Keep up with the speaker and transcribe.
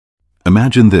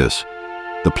Imagine this.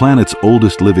 The planet's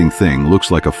oldest living thing looks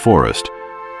like a forest,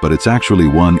 but it's actually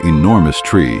one enormous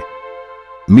tree.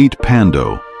 Meet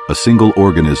Pando, a single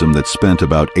organism that spent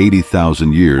about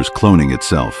 80,000 years cloning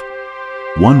itself.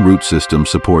 One root system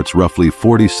supports roughly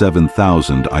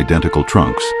 47,000 identical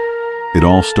trunks. It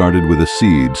all started with a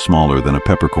seed smaller than a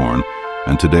peppercorn,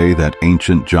 and today that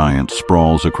ancient giant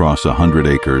sprawls across 100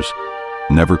 acres,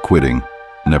 never quitting,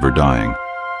 never dying.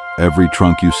 Every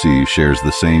trunk you see shares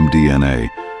the same DNA,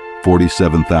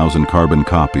 47,000 carbon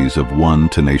copies of one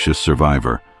tenacious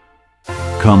survivor.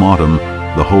 Come autumn,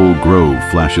 the whole grove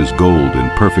flashes gold in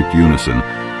perfect unison,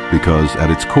 because at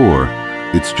its core,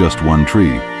 it's just one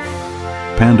tree.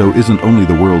 Pando isn't only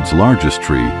the world's largest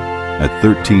tree. At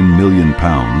 13 million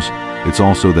pounds, it's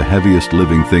also the heaviest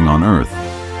living thing on Earth.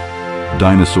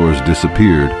 Dinosaurs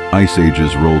disappeared, ice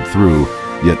ages rolled through,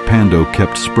 yet Pando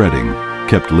kept spreading,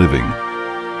 kept living.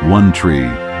 One tree,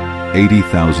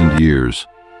 80,000 years,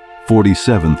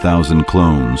 47,000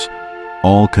 clones,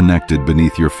 all connected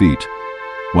beneath your feet.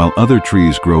 While other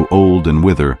trees grow old and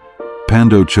wither,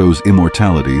 Pando chose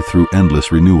immortality through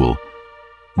endless renewal.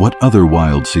 What other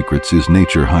wild secrets is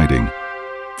nature hiding?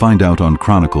 Find out on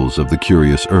Chronicles of the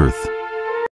Curious Earth.